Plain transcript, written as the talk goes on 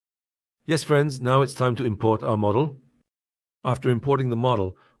Yes, friends, now it's time to import our model. After importing the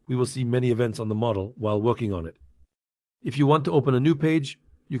model, we will see many events on the model while working on it. If you want to open a new page,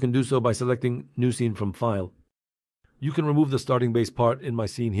 you can do so by selecting New Scene from File. You can remove the starting base part in my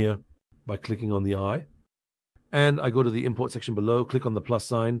scene here by clicking on the eye. And I go to the import section below, click on the plus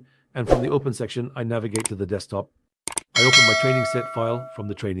sign, and from the open section, I navigate to the desktop. I open my training set file from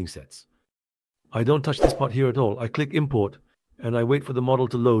the training sets. I don't touch this part here at all. I click import, and I wait for the model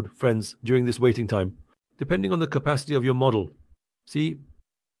to load, friends, during this waiting time. Depending on the capacity of your model. See,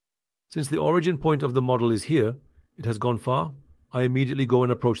 since the origin point of the model is here, it has gone far, I immediately go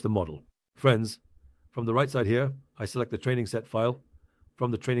and approach the model. Friends, from the right side here, I select the training set file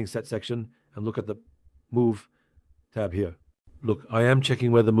from the training set section and look at the move tab here. Look, I am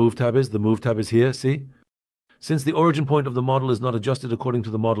checking where the move tab is. The move tab is here, see? Since the origin point of the model is not adjusted according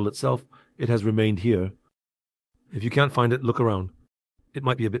to the model itself, it has remained here. If you can't find it, look around. It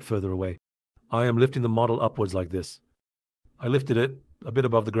might be a bit further away. I am lifting the model upwards like this. I lifted it a bit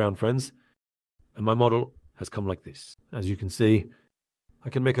above the ground, friends, and my model has come like this. As you can see, I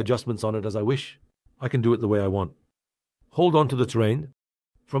can make adjustments on it as I wish. I can do it the way I want. Hold on to the terrain.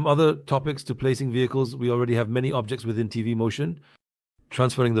 From other topics to placing vehicles, we already have many objects within Twinmotion.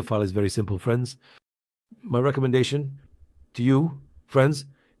 Transferring the file is very simple, friends. My recommendation to you, friends,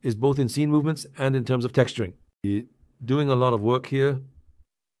 is both in scene movements and in terms of texturing. Doing a lot of work here.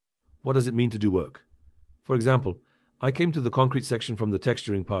 What does it mean to do work? For example, I came to the concrete section from the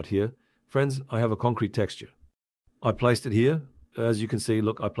texturing part here. Friends, I have a concrete texture. I placed it here. As you can see,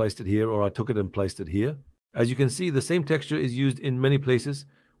 look, I placed it here, or I took it and placed it here. As you can see, the same texture is used in many places,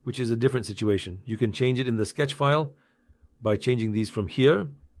 which is a different situation. You can change it in the sketch file by changing these from here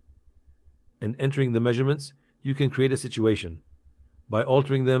and entering the measurements. You can create a situation by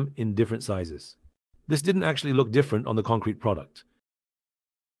altering them in different sizes. This didn't actually look different on the concrete product.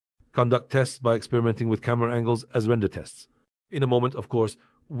 Conduct tests by experimenting with camera angles as render tests. In a moment, of course,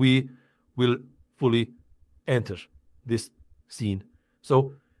 we will fully enter this scene.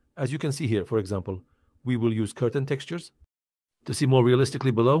 So, as you can see here, for example, we will use curtain textures. To see more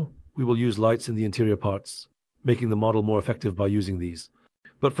realistically below, we will use lights in the interior parts, making the model more effective by using these.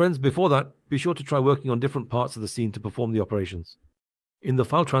 But friends, before that, be sure to try working on different parts of the scene to perform the operations. In the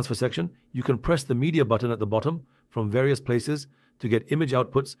file transfer section, you can press the media button at the bottom from various places to get image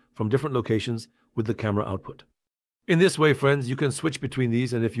outputs from different locations with the camera output. In this way, friends, you can switch between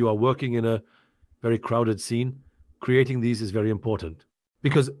these, and if you are working in a very crowded scene, creating these is very important.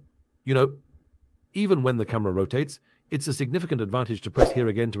 Because, even when the camera rotates, it's a significant advantage to press here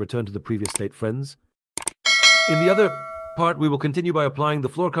again to return to the previous state, friends. In the other part, we will continue by applying the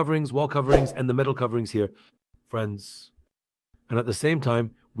floor coverings, wall coverings, and the metal coverings here, friends. And at the same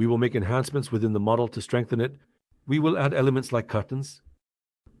time, we will make enhancements within the model to strengthen it. We will add elements like curtains.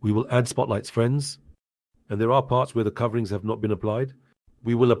 We will add spotlights, friends. And there are parts where the coverings have not been applied.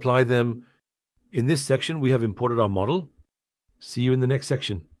 We will apply them. In this section, we have imported our model. See you in the next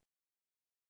section.